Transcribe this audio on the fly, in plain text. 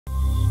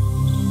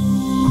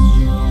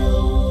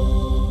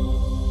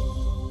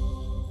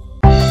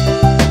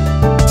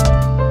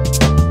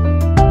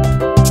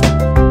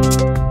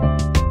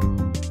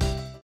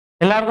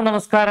എല്ലാവർക്കും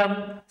നമസ്കാരം.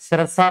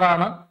 ശരത്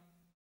സാറാണ്.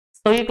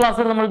 സോ ഈ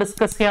ക്ലാസ്സിൽ നമ്മൾ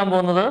ഡിസ്കസ് ചെയ്യാൻ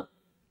പോകുന്നത്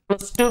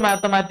 +2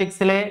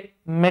 മാത്തമാറ്റിക്സിലെ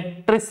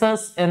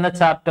മെട്രിസസ് എന്ന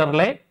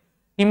ചാപ്റ്ററിലെ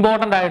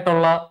ഇമ്പോർട്ടന്റ്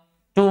ആയിട്ടുള്ള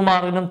 2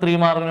 മാർക്കിനും 3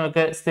 മാർക്കിനും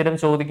ഒക്കെ സ്ഥിരം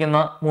ചോദിക്കുന്ന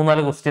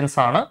 3-4 ക്വസ്റ്റ്യൻസ്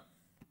ആണ്.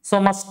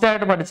 സോ മസ്റ്റ്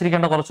ആയിട്ട്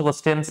പഠിച്ചിരിക്കേണ്ട കുറച്ച്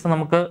ക്വസ്റ്റ്യൻസ്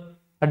നമുക്ക്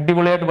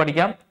അടിപൊളിയായിട്ട്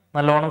പഠിക്കാം.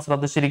 നല്ലോണം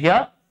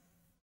ശ്രദ്ധിച്ചിരിക്കുക.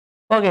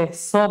 ഓക്കെ,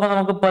 സോ അപ്പൊ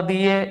നമുക്ക്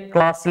പതിയെ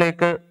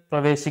ക്ലാസ്സിലേക്ക്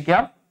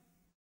പ്രവേശിക്കാം.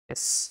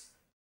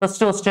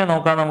 ഫസ്റ്റ് ക്വസ്റ്റ്യൻ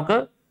നോക്കാം. നമുക്ക്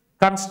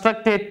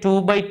കൺസ്ട്രക്ട് എ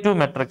 2x2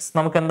 മെട്രിക്സ്.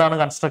 നമുക്ക് എന്താണ്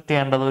കൺസ്ട്രക്ട്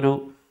ചെയ്യേണ്ടത്? ഒരു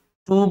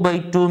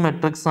 2x2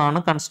 മെട്രിക്സ് ആണ്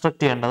കൺസ്ട്രക്ട്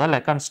ചെയ്യേണ്ടത് അല്ലെ.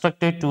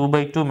 Construct A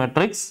 2x2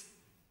 matrix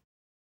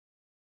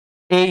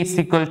A is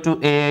equal to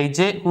Aij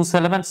whose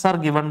elements are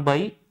given by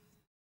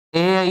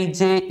Aij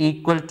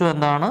equal to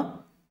എന്താണ്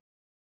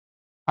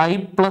I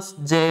plus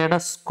j യുടെ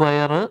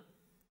സ്ക്വയർ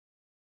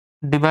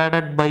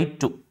ഡിവൈഡഡ് ബൈ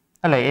 2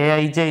 അല്ലെ.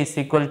 Aij is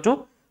equal to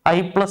I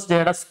plus j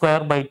യുടെ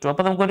square by 2.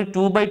 അപ്പൊ നമുക്കൊരു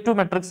 2x2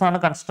 matrix ആണ്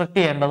construct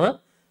ചെയ്യേണ്ടത്.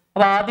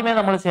 അപ്പൊ ആദ്യമേ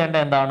നമ്മൾ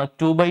ചെയ്യേണ്ടത് എന്താണ്?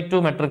 2x2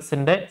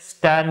 മെട്രിക്സിന്റെ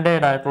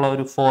സ്റ്റാൻഡേർഡ് ആയിട്ടുള്ള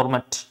ഒരു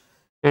ഫോർമാറ്റ്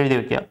എഴുതി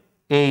വെക്കുക.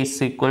 A is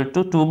equal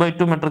to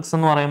 2x2 matrix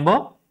എന്ന് പറയുമ്പോൾ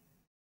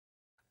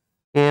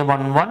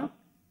A11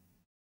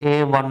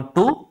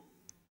 A12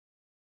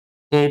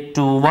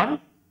 A21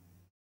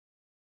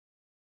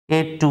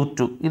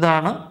 A22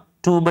 ഇതാണ്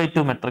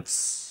 2x2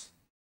 മെട്രിക്സ്.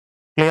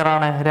 ക്ലിയർ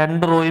ആണ്?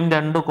 2 റോയും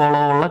 2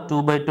 കോളവും ഉള്ള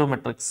 2x2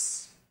 മെട്രിക്സ്.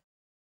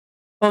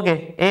 ഓക്കെ,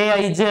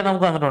 Aij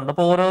നമുക്ക് വന്നിട്ടുണ്ട്.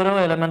 അപ്പൊ ഓരോരോ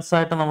എലമെന്റ്സ്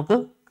ആയിട്ട് നമുക്ക്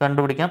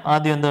കണ്ടുപിടിക്കാം.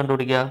 ആദ്യം എന്ത്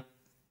കണ്ടുപിടിക്കുക?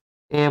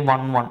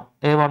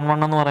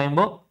 A11 എന്ന്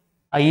പറയുമ്പോൾ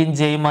ഐയും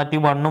ജെയും മാറ്റി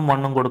 1ഉം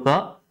 1ഉം കൊടുക്കുക.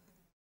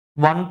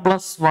 1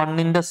 +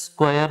 1ന്റെ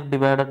സ്ക്വയർ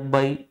ഡിവൈഡഡ്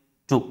ബൈ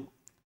 2.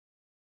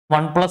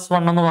 1 +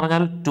 1 എന്ന്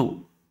പറഞ്ഞാൽ 2.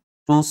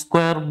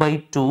 2² ബൈ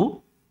 2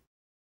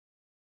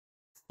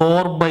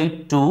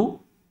 4/2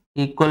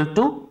 ഈക്വൽ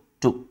ടു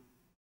 2.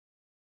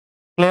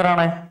 ക്ലിയർ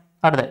ആണ്?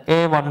 അടുത്ത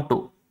A12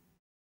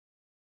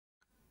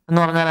 എന്ന്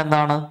പറഞ്ഞാൽ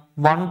എന്താണ്?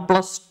 1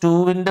 +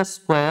 2ന്റെ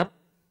square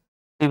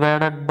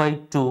divided by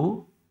 2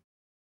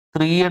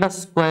 3യുടെ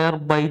square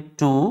by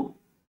 2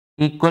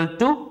 equal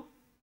to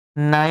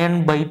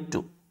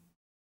 9/2.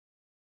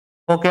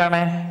 Okay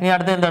ആണേ. ഇനി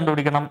അടുത്ത എന്ത്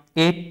കണ്ടുപിടിക്കണം?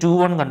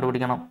 A21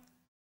 കണ്ടുപിടിക്കണം.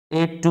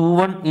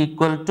 A21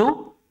 ഈക്വൽ ടു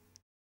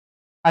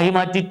I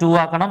മാറ്റി 2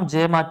 ആക്കണം, J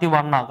മാറ്റി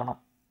 1 ആക്കണം.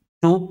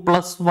 2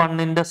 +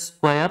 1ന്റെ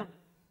square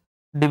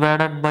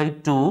divided by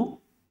 2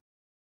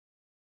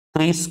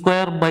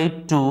 3² by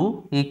 2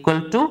 equal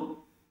to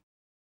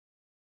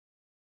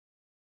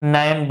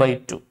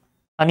 9/2.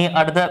 ഇനി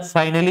അടുത്ത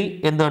ഫൈനലി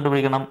എന്ത്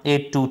കണ്ടുപിടിക്കണം?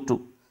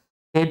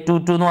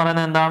 A22 എന്ന്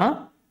പറയുന്നത് എന്താണ്?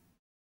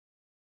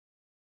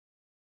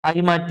 I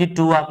മാറ്റി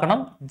 2 ആക്കണം,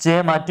 J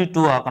മാറ്റി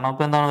 2 ആക്കണം.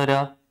 അപ്പൊ എന്താണ് വരിക?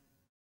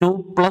 2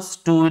 +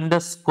 2ന്റെ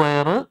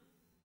square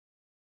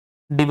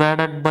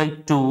divided by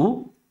 2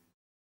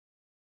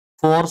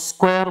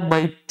 4²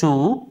 by 2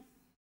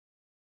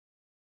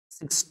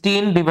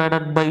 16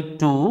 divided by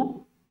 2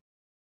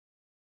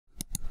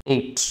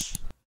 8.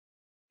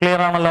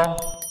 Clear ആണല്ലോ?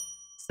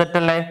 സെറ്റ്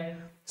അല്ലേ?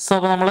 സോ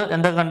അപ്പൊ നമ്മൾ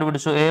എന്തൊക്കെ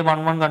കണ്ടുപിടിച്ചു?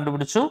 A11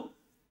 കണ്ടുപിടിച്ചു,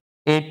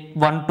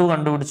 A12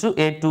 കണ്ടുപിടിച്ചു,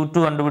 A22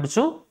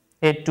 കണ്ടുപിടിച്ചു,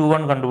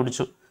 A21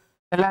 കണ്ടുപിടിച്ചു.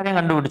 എല്ലാവരെയും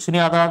കണ്ടുപിടിച്ചു. ഇനി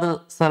അതാത്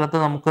സ്ഥലത്ത്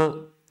നമുക്ക്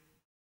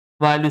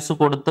വാല്യൂസ്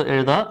കൊടുത്ത്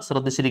എഴുതുക.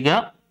 ശ്രദ്ധിച്ചിരിക്കുക.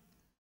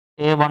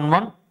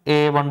 A11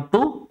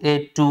 A12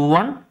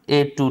 A21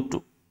 A22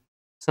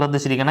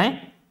 ശ്രദ്ധിച്ചിരിക്കണേ.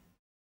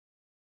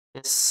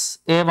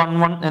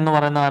 A11 എന്ന്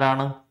പറയുന്ന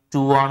ആരാണ്?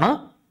 2 ആണ്.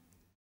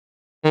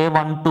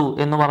 A12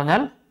 എന്ന്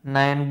പറഞ്ഞാൽ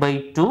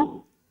 9/2.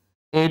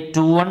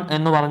 A21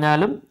 എന്ന്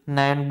പറഞ്ഞാലും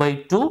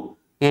 9/2.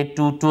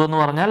 A22 എന്ന്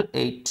പറഞ്ഞാൽ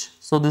 8.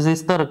 So this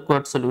is the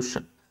required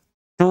solution.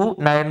 2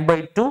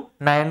 9/2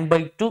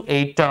 9/2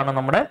 8 ആണ്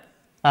നമ്മുടെ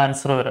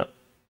ആൻസർ വരിക.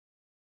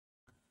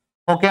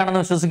 ഓക്കെ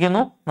ആണെന്ന്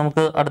വിശ്വസിക്കുന്നു.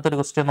 നമുക്ക് അടുത്തൊരു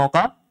ക്വസ്റ്റ്യൻ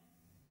നോക്കാം.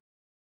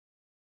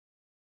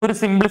 ഒരു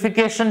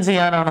സിംപ്ലിഫിക്കേഷൻ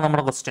ചെയ്യാനാണ്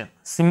നമ്മുടെ question.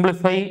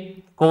 Simplify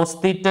cos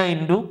θ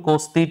into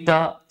cos θ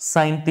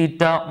sin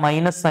θ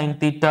minus sin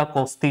θ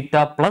cos θ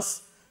plus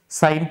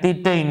sin θ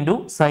into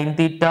sin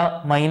θ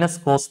minus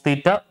cos θ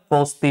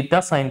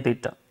sin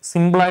θ.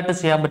 Simple ആയിട്ട്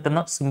ചെയ്യാൻ പറ്റുന്ന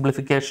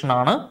സിംപ്ലിഫിക്കേഷൻ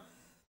ആണ്.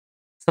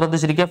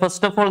 ശ്രദ്ധിച്ചിരിക്കുക.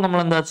 ഫസ്റ്റ് ഓഫ് ഓൾ നമ്മൾ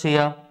എന്താ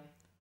ചെയ്യുക?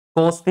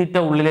 cos θ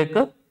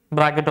ഉള്ളിലേക്ക്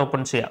ബ്രാക്കറ്റ്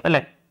ഓപ്പൺ ചെയ്യാം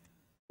അല്ലെ.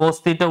 cos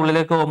θ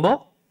ഉള്ളിലേക്ക് പോകുമ്പോൾ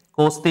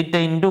cos θ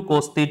into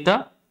cos θ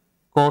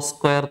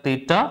cos²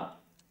 θ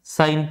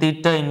sin θ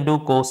into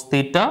cos θ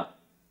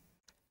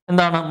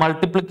എന്താണ്?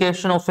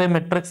 Multiplication of A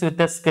matrix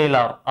with a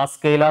scalar. ആ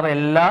സ്കെയിലാർ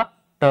എല്ലാ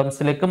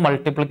ടേംസിലേക്കും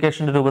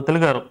മൾട്ടിപ്ലിക്കേഷന്റെ രൂപത്തിൽ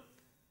കയറും.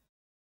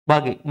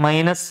 ബാക്കി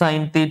minus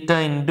sin θ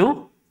into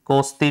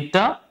cos θ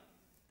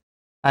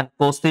and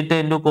cos θ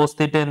into cos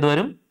θ എന്ത്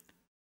വരും?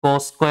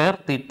 cos²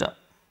 θ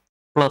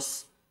പ്ലസ്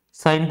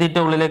sin θ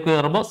ഉള്ളിലേക്ക്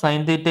കയറുമ്പോൾ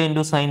sin θ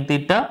into sin θ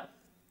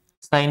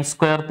sin²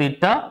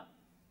 θ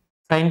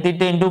sin θ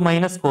into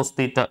minus cos θ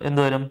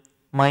എന്ത് വരും?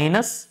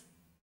 Minus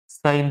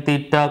sin θ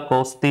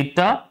cos θ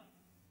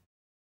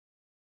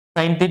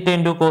sin θ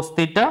into cos θ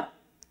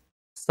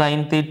sin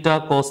θ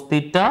cos θ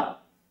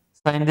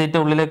sin θ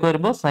ഉള്ളിലേക്ക്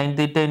വരുമ്പോൾ sin θ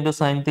into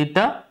sin θ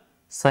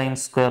sin²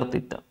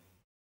 θ.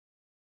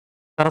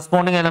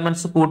 Corresponding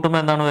elements കൂട്ടുമ്പോൾ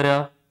എന്താണ് വരിക?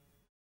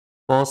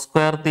 cos²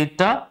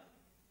 θ.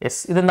 യെസ്,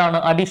 ഇതെന്താണ്?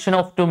 Addition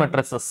of 2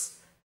 matrices.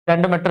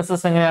 രണ്ട്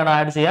മെട്രിസസ് എങ്ങനെയാണ്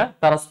ആഡ് ചെയ്യുക?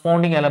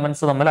 കറസ്പോണ്ടിങ്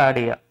എലമെന്റ്സ് തമ്മിൽ ആഡ്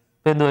ചെയ്യുക.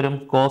 അപ്പൊ എന്ത് വരും?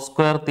 Cos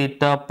square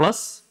theta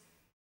plus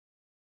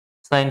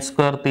sine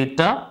square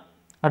theta,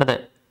 അടുത്ത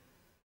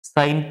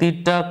sine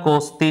theta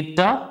cos theta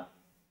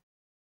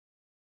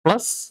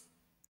plus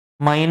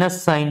minus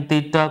sine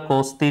theta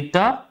cos theta,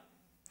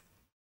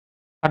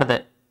 അടുത്ത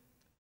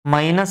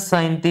minus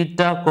sine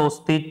theta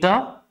cos theta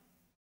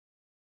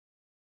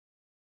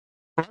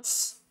plus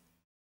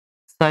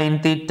sine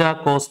theta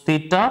cos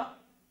theta,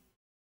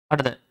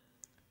 അടുത്ത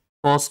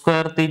cos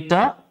square theta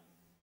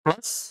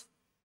plus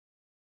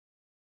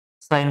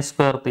sine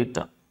square theta.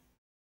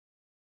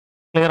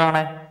 Clear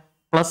ആണേ?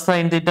 Plus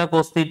sine theta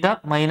cos theta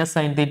minus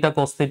sine theta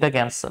cos theta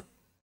cancel,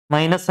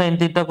 minus sine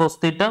theta cos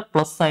theta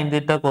plus sine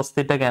theta cos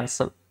theta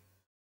cancel,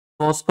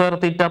 cos square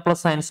theta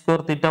plus sine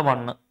square theta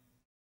 1,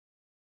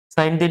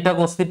 sine theta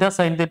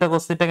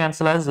cos theta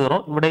cancel ആയ 0.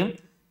 ഇവിടെയും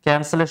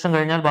cancellation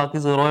കഴിഞ്ഞാൽ ബാക്കി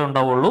 0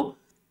 ഉണ്ടാവുള്ളൂ.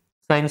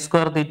 Sine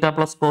square theta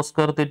plus cos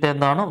square theta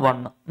എന്താണ്?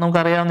 1.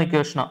 നമുക്കറിയാവുന്ന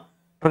ഇക്വേഷനാണ്.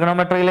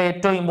 ട്രിഗണോമെട്രിയിലെ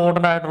ഏറ്റവും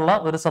important ആയിട്ടുള്ള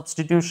ഒരു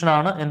സബ്സ്റ്റിറ്റ്യൂഷൻ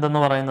ആണ് എന്തെന്ന്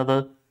പറയുന്നത്?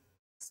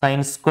 Sine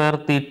square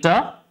theta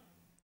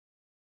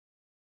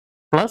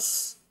plus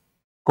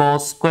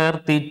cos square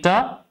theta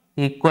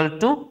equal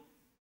to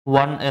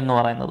 1 എന്ന്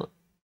പറയുന്നത്.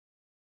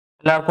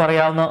 എല്ലാവർക്കും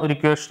അറിയാവുന്ന ഒരു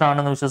ഇക്വേഷൻ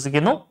ആണെന്ന്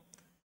വിശ്വസിക്കുന്നു.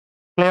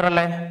 ക്ലിയർ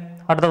അല്ലേ?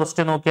 അടുത്ത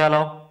ക്വസ്റ്റ്യൻ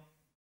നോക്കിയാലോ?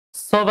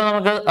 സോ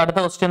നമുക്ക് അടുത്ത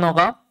ക്വസ്റ്റ്യൻ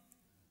നോക്കാം.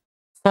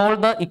 Solve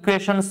the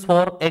equations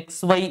four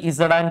X Y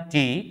Z and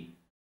T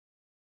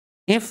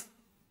if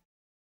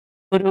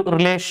ഒരു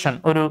റിലേഷൻ,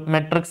 ഒരു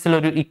മെട്രിക്സിൽ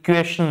ഒരു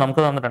ഇക്വേഷൻ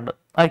നമുക്ക് തന്നിട്ടുണ്ട്.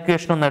 ആ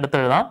ഇക്വേഷൻ ഒന്ന്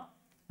എടുത്തെഴുതാം.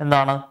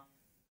 എന്താണ്?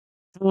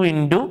 2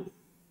 into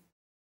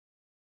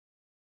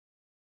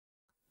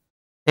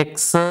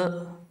X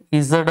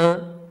Z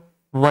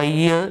Y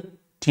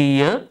T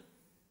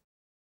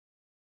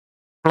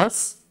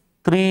plus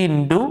 3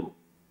 into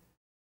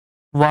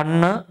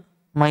 1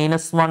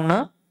 minus 1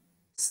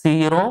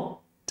 0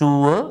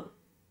 2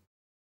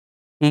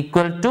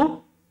 equal to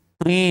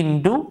 3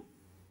 into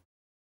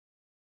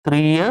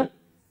 3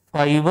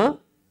 5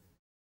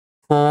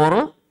 4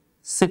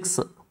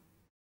 6.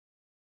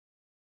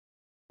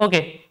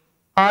 Okay,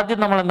 ആദ്യം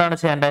നമ്മൾ എന്താണ്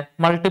ചെയ്യേണ്ടത്?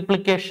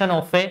 Multiplication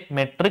of A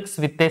matrix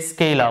with a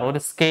scalar. ഒരു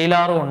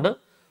സ്കെയിലാർ കൊണ്ട്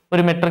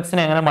ഒരു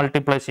മെട്രിക്സിനെ എങ്ങനെ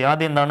മൾട്ടിപ്ലൈ ചെയ്യാം?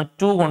 ആദ്യം എന്താണ്?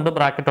 2 കൊണ്ട്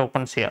ബ്രാക്കറ്റ്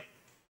ഓപ്പൺ ചെയ്യാം.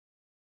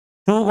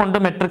 2 കൊണ്ട്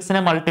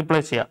മെട്രിക്സിനെ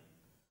മൾട്ടിപ്ലൈ ചെയ്യാം.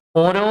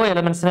 ഓരോ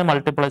എലമെന്റ്സിനെ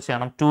മൾട്ടിപ്ലൈ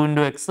ചെയ്യണം. 2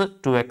 into X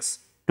 2x,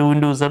 2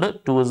 into z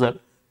 2z,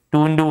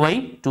 2 into y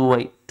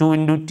 2y, 2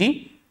 into t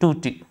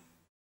 2t.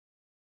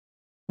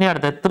 ഇനി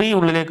അടുത്ത 3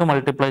 ഉള്ളിലേക്ക്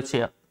മൾട്ടിപ്ലൈ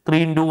ചെയ്യാം.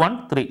 3 into 1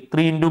 3,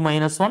 3 into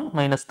minus 1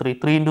 minus 3,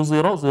 3 into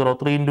 0 0,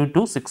 3 into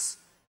 2 6.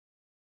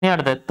 ഇനി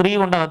അടുത്ത 3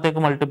 കൊണ്ട്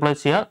അകത്തേക്ക് മൾട്ടിപ്ലൈ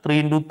ചെയ്യുക. 3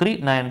 into 3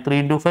 9, 3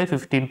 into 5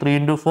 15, 3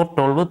 into 4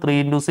 12, 3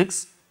 into 6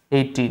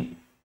 18.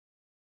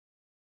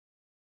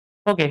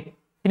 Okay,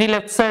 ഇനി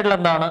ലെഫ്റ്റ് സൈഡിൽ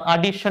എന്താണ്?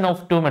 Addition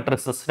of 2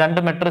 matrices. രണ്ട്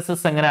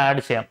മെട്രിസസ് എങ്ങനെ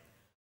ആഡ് ചെയ്യാം?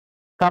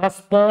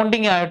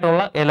 കറസ്പോണ്ടിങ്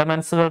ആയിട്ടുള്ള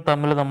എലമെന്റ്സുകൾ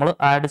തമ്മിൽ നമ്മൾ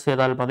ആഡ്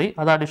ചെയ്താൽ മതി.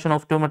 അത് അഡീഷൻ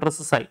ഓഫ് 2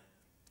 മെട്രിസസ് ആയി.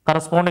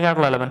 കറസ്പോണ്ടിങ്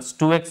ആയിട്ടുള്ള എലമെന്റ്സ്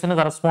 2x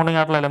കറസ്പോണ്ടിങ്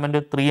ആയിട്ടുള്ള എലമെന്റ്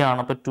 3 ആണ്.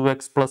 അപ്പൊ 2x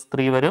പ്ലസ്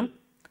 3 വരും.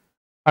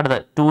 അടുത്ത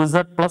 2z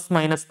പ്ലസ്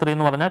മൈനസ് 3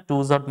 എന്ന് പറഞ്ഞാൽ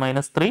 2z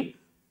മൈനസ് 3,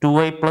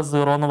 2y പ്ലസ്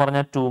 0 എന്ന്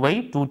പറഞ്ഞാൽ 2y,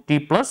 2t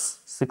പ്ലസ്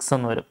 6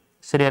 എന്ന് വരും.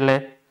 ശരിയല്ലേ?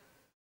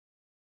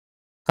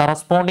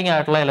 കറസ്പോണ്ടിങ്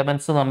ആയിട്ടുള്ള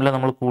എലമെന്റ്സ് തമ്മിൽ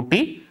നമ്മൾ കൂട്ടി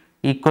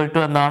ഈക്വൽ ടു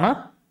എന്താണ്?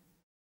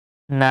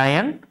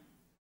 9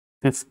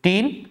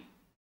 15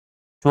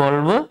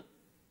 12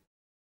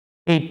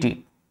 18.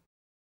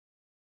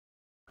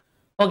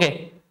 ഓക്കെ,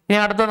 ഇനി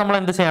അടുത്ത നമ്മൾ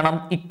എന്ത് ചെയ്യണം?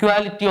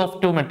 Equality of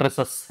 2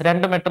 matrices.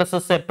 രണ്ട്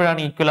മെട്രിസസ് എപ്പോഴാണ്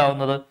ഈക്വൽ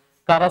ആവുന്നത്?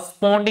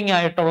 കറസ്പോണ്ടിങ്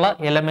ആയിട്ടുള്ള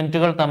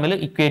എലമെന്റുകൾ തമ്മിൽ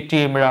ഇക്വേറ്റ്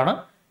ചെയ്യുമ്പോഴാണ്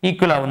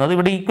ഈക്വൽ ആവുന്നത്.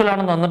 ഇവിടെ ഈക്വൽ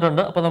ആണ്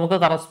തന്നിട്ടുണ്ട്. അപ്പൊ നമുക്ക്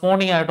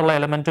കറസ്പോണ്ടിങ് ആയിട്ടുള്ള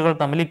എലമെന്റുകൾ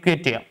തമ്മിൽ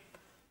ഇക്വേറ്റ് ചെയ്യാം.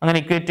 അങ്ങനെ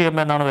ഇക്വേറ്റ്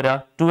ചെയ്യുമ്പോൾ എന്താണ് വരിക?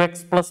 2x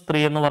പ്ലസ്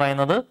 3 എന്ന്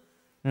പറയുന്നത്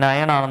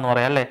 9 ആണെന്ന്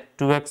പറയാം അല്ലെ?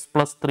 2x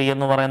പ്ലസ് 3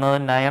 എന്ന് പറയുന്നത്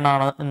 9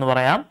 ആണ് എന്ന്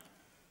പറയാം.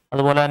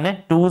 അതുപോലെ തന്നെ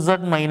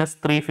 2z മൈനസ്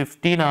 3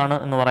 15 ആണ്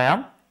എന്ന് പറയാം.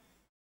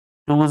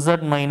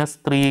 2z മൈനസ്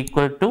 3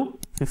 ഈക്വൽ ടു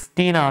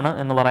 15 ആണ്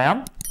എന്ന് പറയാം.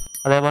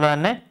 അതേപോലെ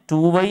തന്നെ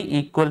 2y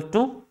ഈക്വൽ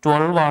ടു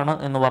 12 ആണ്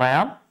എന്ന്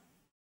പറയാം.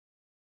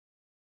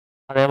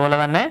 അതേപോലെ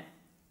തന്നെ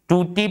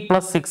 2t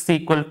പ്ലസ് 6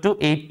 ഈക്വൽ ടു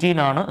 18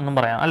 ആണ് എന്നും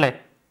പറയാം അല്ലെ?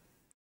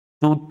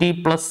 2t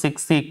പ്ലസ്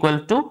 6 ഈക്വൽ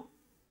ടു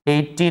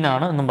 18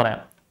 ആണ് എന്നും പറയാം.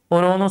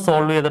 ഓരോന്നും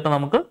സോൾവ് ചെയ്തിട്ട്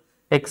നമുക്ക്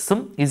എക്സും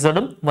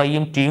ഇസഡും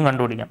വൈയും ടിയും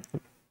കണ്ടുപിടിക്കാം.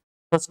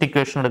 ഫസ്റ്റ്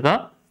ഇക്വേഷൻ എടുക്കുക.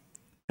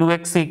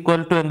 2x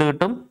ഈക്വൽ ടു എന്ത്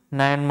കിട്ടും?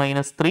 9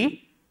 minus 3,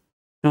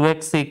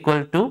 2x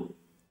equal to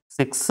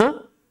 6,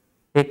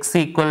 x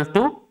equal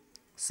to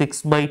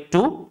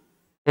 6/2,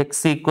 x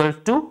equal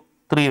to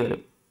 3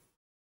 വരും.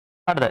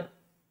 അടുത്ത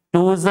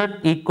 2z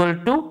equal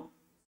to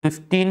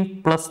 15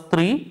 plus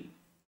 3,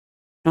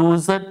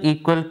 2z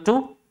equal to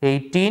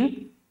 18,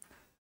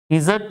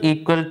 z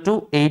equal to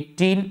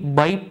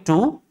 18/2,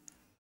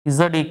 z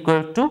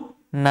equal to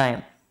 9.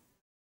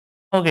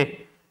 Okay,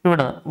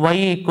 ഇവിടെ y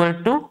equal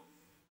to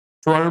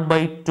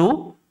 12/2,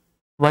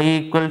 y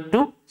equal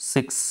to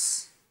 6.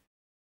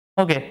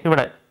 Okay,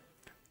 ഇവിടെ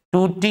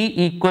 2t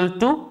equal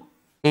to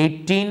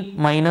 18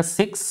 minus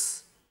 6,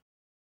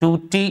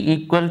 2t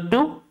equal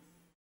to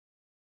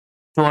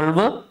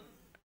 12,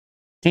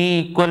 t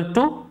equal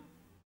to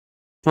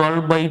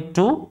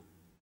 12/2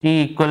 t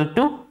equal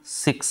to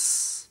 6.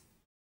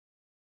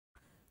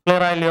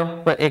 Clear ആയല്ലോ?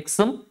 ഇപ്പൊ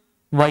എക്സും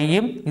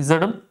വൈയും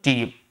ഇസഡും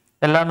ടിയും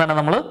എല്ലാം തന്നെ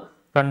നമ്മൾ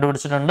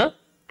കണ്ടുപിടിച്ചിട്ടുണ്ട്.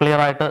 Clear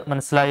ആയിട്ട്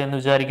മനസ്സിലായി എന്ന്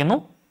വിചാരിക്കുന്നു.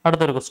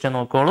 അടുത്തൊരു question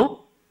നോക്കോളൂ.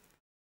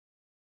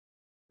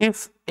 If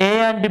A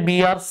and B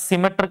are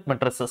symmetric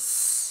matrices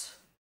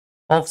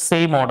of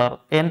same order,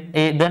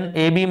 then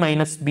AB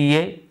minus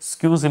BA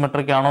skew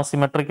symmetric ആണോ,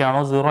 സിമെട്രിക്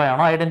ആണോ, സീറോ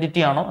ആണോ,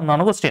 ഐഡന്റിറ്റി ആണോ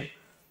എന്നാണ് ക്വസ്റ്റ്യൻ.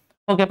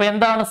 ഓക്കെ, അപ്പൊ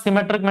എന്താണ്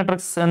സിമെട്രിക്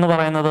മെട്രിക്സ് എന്ന്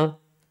പറയുന്നത്?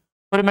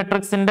 ഒരു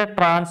മെട്രിക്സിന്റെ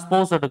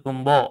ട്രാൻസ്പോസ്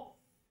എടുക്കുമ്പോ,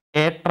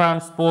 എ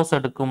ട്രാൻസ്പോസ്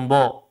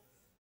എടുക്കുമ്പോ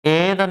എ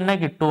തന്നെ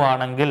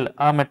കിട്ടുവാണെങ്കിൽ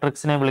ആ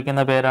മെട്രിക്സിനെ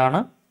വിളിക്കുന്ന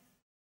പേരാണ്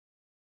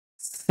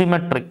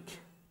സിമെട്രിക്.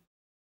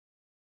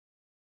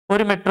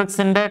 ഒരു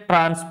മെട്രിക്സിന്റെ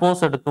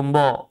ട്രാൻസ്പോസ്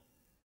എടുക്കുമ്പോ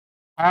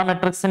ആ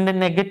മെട്രിക്സിന്റെ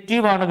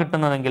നെഗറ്റീവ് ആണ്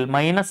കിട്ടുന്നതെങ്കിൽ,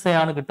 മൈനസ് എ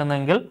ആണ്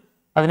കിട്ടുന്നതെങ്കിൽ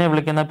അതിനെ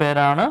വിളിക്കുന്ന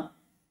പേരാണ്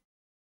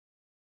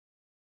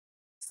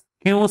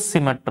സ്ക്യൂ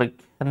സിമെട്രിക്.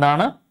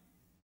 എന്താണ്?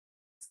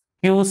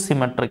 Skew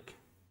symmetric.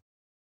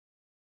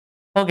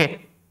 Okay,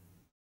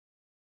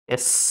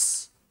 yes.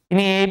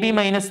 ഇനി A B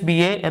minus B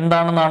A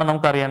എന്താണെന്നാണ്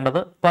നമുക്ക് അറിയേണ്ടത്.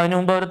 അപ്പൊ അതിനു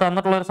മുമ്പ് അവർ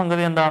തന്നിട്ടുള്ള ഒരു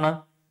സംഗതി എന്താണ്?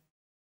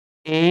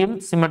 എയും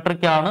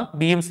സിമെട്രിക് ആണ്,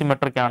 ബിയും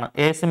സിമെട്രിക് ആണ്.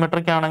 എ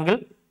സിമെട്രിക് ആണെങ്കിൽ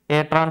എ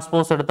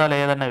ട്രാൻസ്പോസ് എടുത്താൽ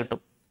എ തന്നെ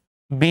കിട്ടും.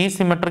 ബി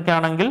സിമെട്രിക്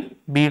ആണെങ്കിൽ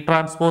ബി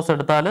ട്രാൻസ്പോസ്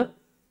എടുത്താൽ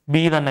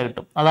ബി തന്നെ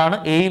കിട്ടും. അതാണ്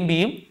എയും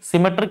ബിയും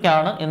സിമെട്രിക്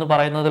ആണ് എന്ന്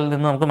പറയുന്നതിൽ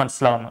നിന്ന് നമുക്ക്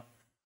മനസ്സിലാവുന്നത്.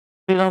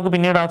 ഇത് നമുക്ക്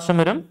പിന്നീട് ആവശ്യം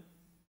വരും.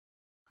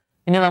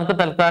 ഇനി നമുക്ക്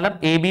തൽക്കാലം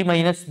എ ബി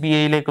മൈനസ് ബി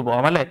എയിലേക്ക്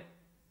പോകാം അല്ലെ.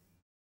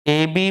 A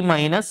B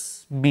minus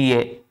B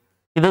A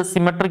ഇത്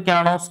സിമെട്രിക്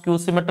ആണോ സ്ക്യൂ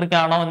സിമെട്രിക്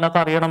ആണോ എന്നൊക്കെ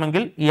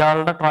അറിയണമെങ്കിൽ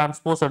ഇയാളുടെ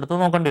ട്രാൻസ്പോസ് എടുത്ത്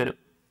നോക്കേണ്ടി വരും.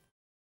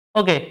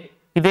 ഓക്കെ,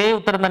 ഇതേ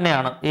ഉത്തരം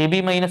തന്നെയാണ്. A B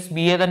minus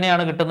B A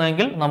തന്നെയാണ്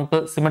കിട്ടുന്നതെങ്കിൽ നമുക്ക്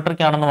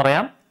സിമെട്രിക് ആണെന്ന്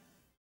പറയാം.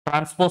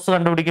 Transpose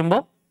കണ്ടുപിടിക്കുമ്പോൾ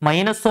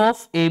minus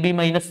of A B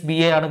minus B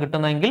A ആണ്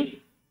കിട്ടുന്നതെങ്കിൽ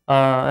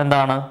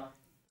എന്താണ്?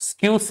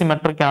 സ്ക്യൂ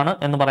സിമെട്രിക് ആണ്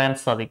എന്ന് പറയാൻ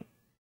സാധിക്കും.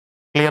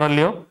 ക്ലിയർ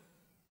അല്ലയോ?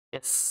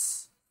 യെസ്.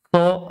 സോ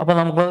അപ്പൊ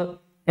നമുക്ക്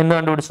എന്ത്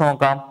കണ്ടുപിടിച്ച്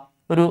നോക്കാം?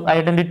 ഒരു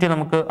ഐഡന്റിറ്റി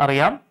നമുക്ക്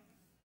അറിയാം.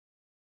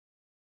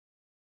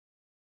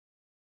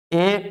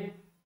 A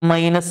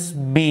minus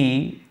B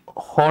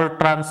whole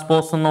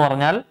transpose എന്ന്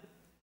പറഞ്ഞാൽ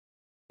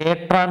A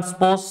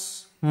transpose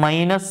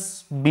minus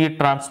B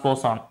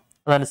transpose ആണ്.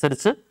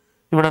 അതനുസരിച്ച്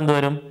ഇവിടെ എന്ത്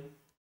വരും?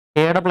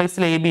 എയുടെ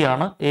പ്ലേസിൽ എ ബി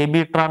ആണ്, എ ബി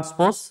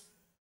ട്രാൻസ്പോസ്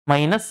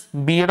മൈനസ്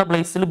ബിയുടെ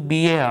പ്ലേസിൽ ബി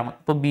എ ആണ്.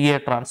 ഇപ്പൊ ബി എ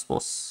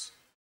ട്രാൻസ്പോസ്.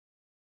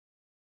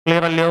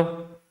 ക്ലിയർ അല്ലയോ?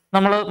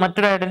 നമ്മൾ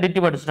മറ്റൊരു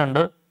ഐഡന്റിറ്റി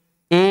പഠിച്ചിട്ടുണ്ട്.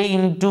 A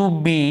into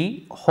B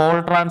whole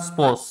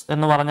transpose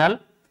എന്ന് പറഞ്ഞാൽ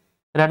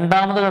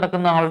രണ്ടാമത്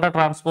കിടക്കുന്ന ആളുടെ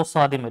ട്രാൻസ്പോസ്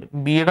ആദ്യം വരും,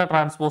 ബിയുടെ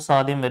ട്രാൻസ്പോസ്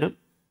ആദ്യം വരും,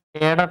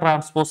 എയുടെ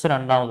ട്രാൻസ്പോസ്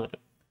രണ്ടാമത്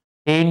വരും.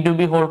 A into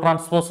B whole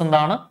transpose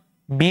എന്താണ്?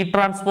 B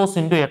transpose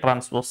into A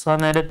transpose. അത്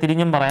നേരെ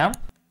തിരിഞ്ഞും പറയാം.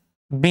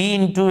 B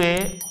into A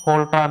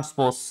whole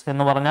transpose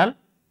എന്ന് പറഞ്ഞാൽ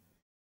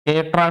എ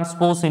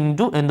ട്രാൻസ്പോസ്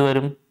ഇൻറ്റു എന്ത്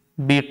വരും?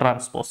 B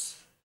transpose.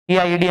 ഈ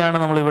ഐഡിയ ആണ്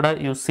നമ്മൾ ഇവിടെ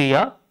യൂസ്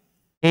ചെയ്യുക.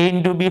 A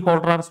into B whole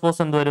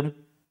transpose എന്ത് വരും?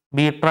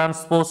 B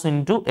transpose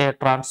into A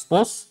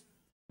transpose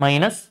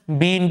minus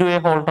B into A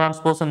whole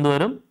transpose എന്ത്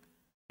വരും?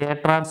 A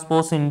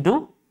transpose into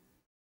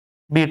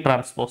B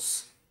transpose.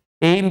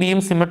 എയും ബിയും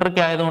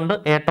സിമെട്രിക് ആയതുകൊണ്ട്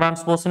എ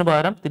ട്രാൻസ്പോസിന്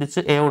പകരം തിരിച്ച്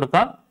എ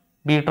കൊടുക്കാം,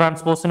 ബി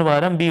ട്രാൻസ്പോസിന്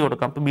പകരം ബി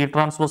കൊടുക്കാം. ഇപ്പൊ ബി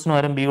ട്രാൻസ്പോസിന്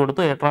പകരം ബി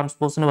കൊടുത്തു, എ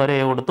ട്രാൻസ്പോസിന് പകരം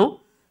എ കൊടുത്തു,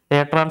 എ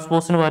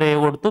ട്രാൻസ്പോസിന് പകരം എ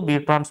കൊടുത്തു, ബി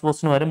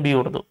ട്രാൻസ്പോസിന് പകരം ബി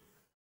കൊടുത്തു.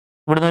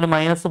 ഇവിടുന്ന് ഒരു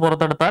minus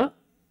പുറത്തെടുത്താൽ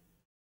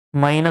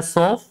minus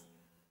of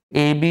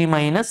A B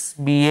minus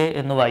B A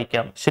എന്ന്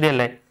വായിക്കാം.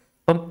 ശരിയല്ലേ?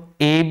 അപ്പം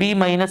എ ബി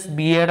മൈനസ്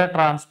ബി എയുടെ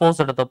ട്രാൻസ്പോസ്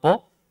എടുത്തപ്പോൾ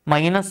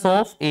minus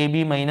of A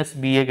B minus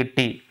B A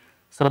കിട്ടി.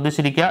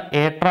 ശ്രദ്ധിച്ചിരിക്കുക,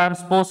 എ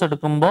ട്രാൻസ്പോസ്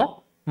എടുക്കുമ്പോൾ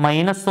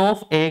മൈനസ്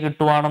ഓഫ് എ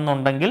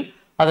കിട്ടുവാണെന്നുണ്ടെങ്കിൽ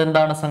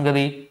അതെന്താണ്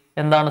സംഗതി?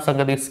 എന്താണ്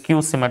സംഗതി? Skew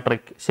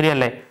symmetric.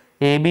 ശരിയല്ലേ?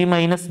 A B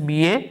minus B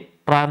A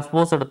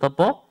transpose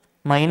എടുത്തപ്പോൾ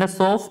minus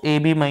of A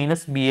B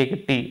minus B A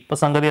കിട്ടി. ഇപ്പൊ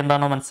സംഗതി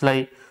എന്താണോ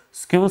മനസ്സിലായി?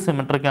 സ്ക്യൂ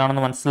സിമെട്രിക്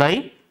ആണെന്ന് മനസ്സിലായി.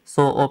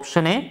 So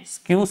option A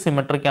skew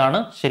symmetric ആണ്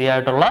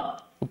ശരിയായിട്ടുള്ള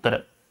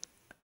ഉത്തരം.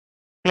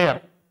 ക്ലിയർ?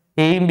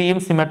 എയും ബിയും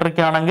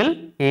സിമെട്രിക് ആണെങ്കിൽ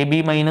A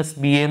B minus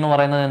B A എന്ന്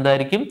പറയുന്നത്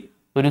എന്തായിരിക്കും?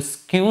 ഒരു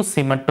സ്ക്യൂ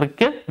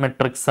സിമെട്രിക്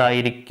മെട്രിക്സ്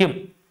ആയിരിക്കും.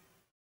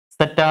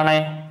 സെറ്റ് ആണേ?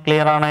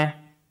 ക്ലിയർ ആണേ?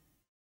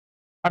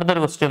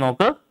 അടുത്തൊരു ക്വസ്റ്റ്യൻ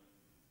നോക്ക്.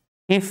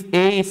 If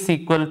A is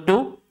equal to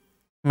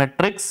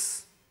matrix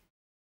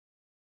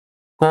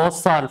cos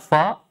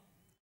alpha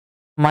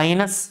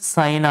minus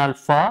sin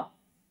alpha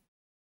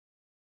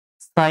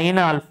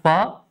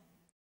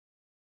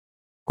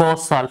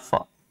cos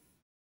alpha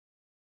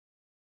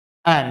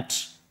and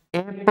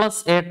A plus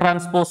A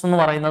transpose എന്ന്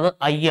പറയുന്നത്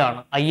I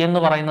ആണ്. I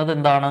എന്ന് പറയുന്നത്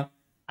എന്താണ്?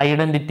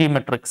 Identity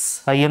matrix.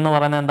 I എന്ന്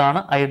പറയുന്നത്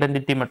എന്താണ്?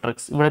 Identity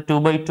matrix. ഇവിടെ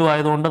 2/2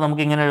 ആയതുകൊണ്ട്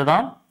നമുക്ക് ഇങ്ങനെ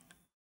എഴുതാം.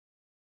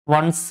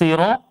 1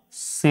 0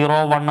 0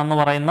 1 എന്ന്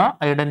പറയുന്ന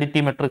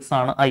ഐഡന്റിറ്റി മെട്രിക്സ്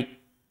ആണ് I.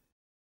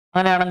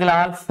 അങ്ങനെയാണെങ്കിൽ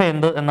ആൽഫ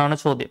എന്ത് എന്നാണ്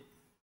ചോദ്യം.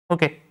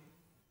 ഓക്കെ,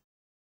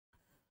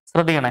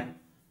 ശ്രദ്ധിക്കണേ.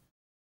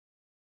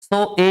 സോ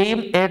എയും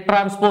എ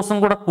ട്രാൻസ്പോസും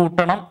കൂടെ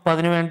കൂട്ടണം. അപ്പൊ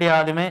അതിനുവേണ്ടി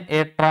ആദ്യമേ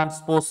എ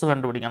ട്രാൻസ്പോസ്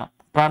കണ്ടുപിടിക്കണം.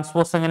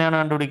 ട്രാൻസ്പോസ് എങ്ങനെയാണ്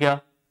കണ്ടുപിടിക്കുക?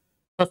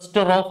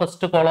 ഫസ്റ്റ് റോ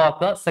ഫസ്റ്റ് കോളം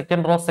ആക്കുക,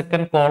 സെക്കൻഡ് റോ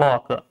സെക്കൻഡ് കോളം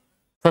ആക്കുക.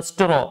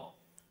 First row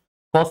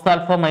cos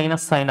alpha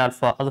minus sine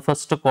alpha, അത്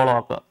ഫസ്റ്റ് കോളം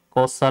ആക്കുക.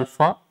 Cos alpha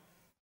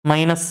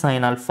minus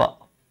sine alpha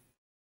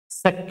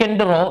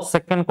second row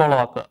second column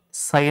ആക്കുക.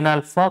 Sine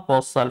alpha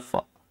cos alpha,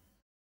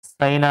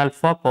 sine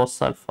alpha cos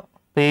alpha.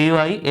 എയും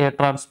ആയി A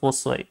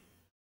ട്രാൻസ്പോസും ആയി.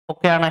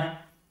 Okay ആണ്.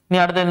 ഇനി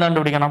അടുത്ത് എന്ത്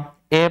കണ്ടുപിടിക്കണം?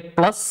 എ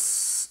പ്ലസ്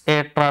എ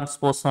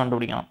ട്രാൻസ്പോസ്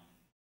കണ്ടുപിടിക്കണം.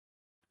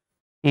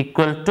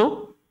 Equal to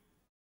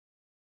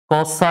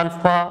cos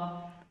alpha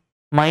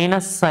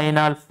minus sine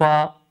alpha,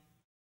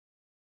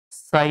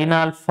 sine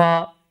alpha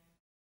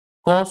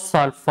cos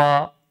alpha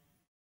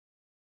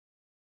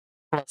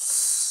plus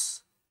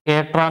A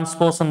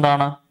transpose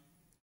എന്താണ്?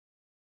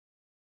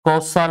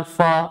 Cos alpha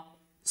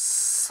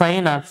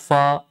sine alpha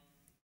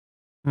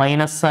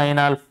minus sine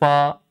alpha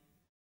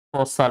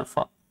cos alpha.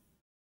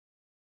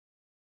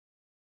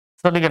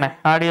 ശ്രദ്ധിക്കണേ,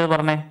 ആഡ് ചെയ്ത്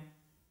പറഞ്ഞേ.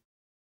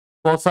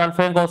 കോസ്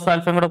ആൽഫയും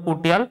കൂടെ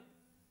കൂട്ടിയാൽ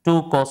 2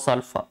 കോസ്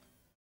ആൽഫ,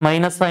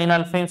 മൈനസ് സൈൻ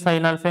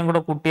ആൽഫയും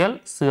കൂടെ കൂട്ടിയാൽ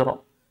 0.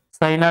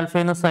 Sign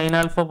ആൽഫയിൽ നിന്ന് സൈൻ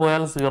ആൽഫ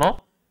പോയാൽ 0.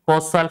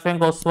 കോസ് ആൽഫയും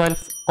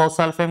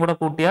കൂടെ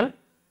കൂട്ടിയാൽ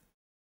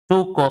 2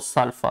 കോസ്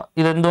ആൽഫ.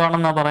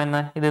 ഇതെന്തുവാണെന്നാ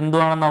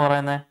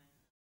പറയുന്നത്?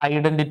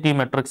 ഐഡന്റിറ്റി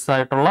മെട്രിക്സ്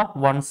ആയിട്ടുള്ള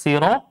 1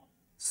 0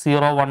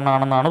 0 1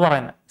 ആണെന്നാണ്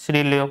പറയുന്നത്.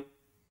 ശരിയല്ലയോ?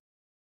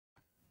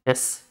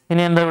 യെസ്.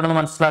 ഇനി എന്തോ ഇവിടുന്ന്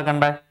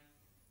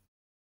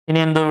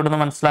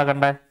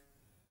മനസ്സിലാക്കണ്ടേ?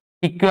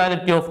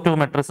 ഇക്വാലിറ്റി ഓഫ് 2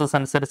 മെട്രിക്സസ്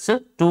അനുസരിച്ച്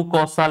 2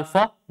 കോസ് ആൽഫ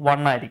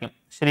 1 ആയിരിക്കും.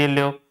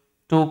 ശരിയല്ലയോ?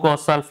 2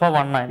 കോസ് ആൽഫ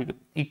 1 ആയിരിക്കും.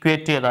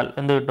 ഇക്വേറ്റ് ചെയ്താൽ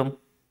എന്ത് കിട്ടും?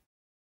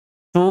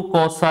 2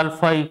 കോസ് ആൽഫ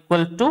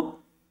ഈക്വൽ ടു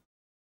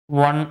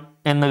 1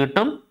 എന്ന്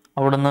കിട്ടും.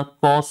 അവിടുന്ന്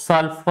കോസ്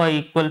ആൽഫ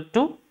ഈക്വൽ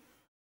ടു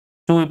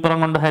 2 ഇപ്പുറം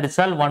കൊണ്ട്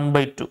ഹരിച്ചാൽ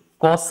 1/2.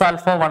 കോസ്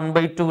ആൽഫ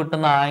 1/2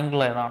 കിട്ടുന്ന ആംഗിൾ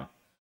ഏതാണ്?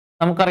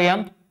 നമുക്കറിയാം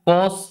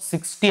കോസ്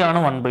 60 ആണ്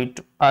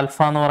 1/2. ആൽഫ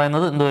എന്ന്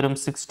പറയുന്നത് എന്ത് വരും?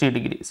 60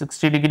 ഡിഗ്രി.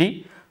 60 ഡിഗ്രി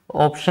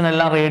ഓപ്ഷൻ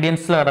എല്ലാം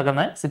റേഡിയൻസിൽ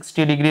കിടക്കുന്നത്.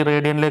 60 ഡിഗ്രി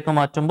റേഡിയനിലേക്ക്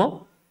മാറ്റുമ്പോൾ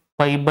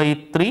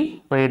π/3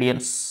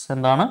 റേഡിയൻസ്.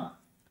 എന്താണ്?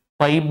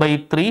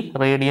 π/3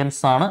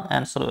 റേഡിയൻസ് ആണ്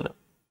ആൻസർ വരും.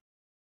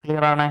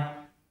 ക്ലിയർ ആണേ?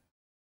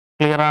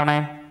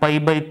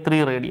 π/3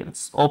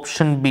 റേഡിയൻസ്.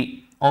 ഓപ്ഷൻ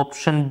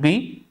ബി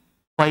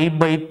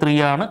π/3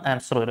 ആണ്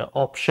ആൻസർ വരിക.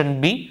 ഓപ്ഷൻ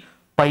ബി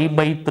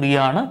π/3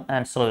 ആണ്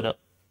ആൻസർ വരിക.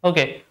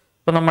 ഓക്കെ.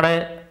 ഇപ്പൊ നമ്മുടെ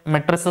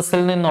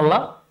മെട്രിസസിൽ നിന്നുള്ള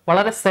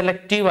വളരെ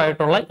സെലക്റ്റീവ്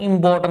ആയിട്ടുള്ള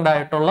ഇമ്പോർട്ടന്റ്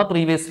ആയിട്ടുള്ള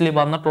പ്രീവിയസ്ലി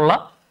വന്നിട്ടുള്ള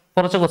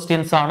കുറച്ച്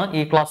ക്വസ്റ്റ്യൻസ് ആണ്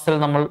ഈ ക്ലാസ്സിൽ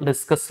നമ്മൾ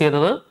ഡിസ്കസ്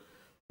ചെയ്തത്.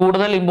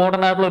 കൂടുതൽ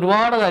ഇമ്പോർട്ടന്റ് ആയിട്ടുള്ള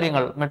ഒരുപാട്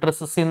കാര്യങ്ങൾ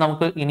മെട്രിസസിൽ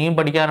നമുക്ക് ഇനിയും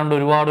പഠിക്കാനുണ്ട്.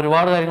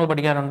 ഒരുപാട് കാര്യങ്ങൾ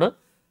പഠിക്കാനുണ്ട്.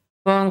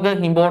 അപ്പോൾ നമുക്ക്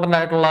ഇമ്പോർട്ടന്റ്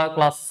ആയിട്ടുള്ള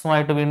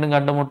ക്ലാസ്സുമായിട്ട് വീണ്ടും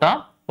കണ്ടുമുട്ടാം.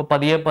 അപ്പോൾ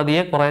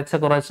പതിയെ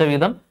കുറേശ്ശെ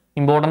വീതം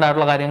ഇമ്പോർട്ടന്റ്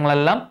ആയിട്ടുള്ള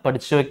കാര്യങ്ങളെല്ലാം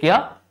പഠിച്ചു വെക്കുക.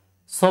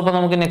 സോ അപ്പോൾ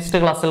നമുക്ക് നെക്സ്റ്റ്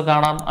ക്ലാസ്സിൽ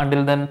കാണാം.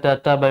 Until then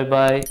Tata bye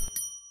bye,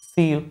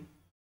 see you.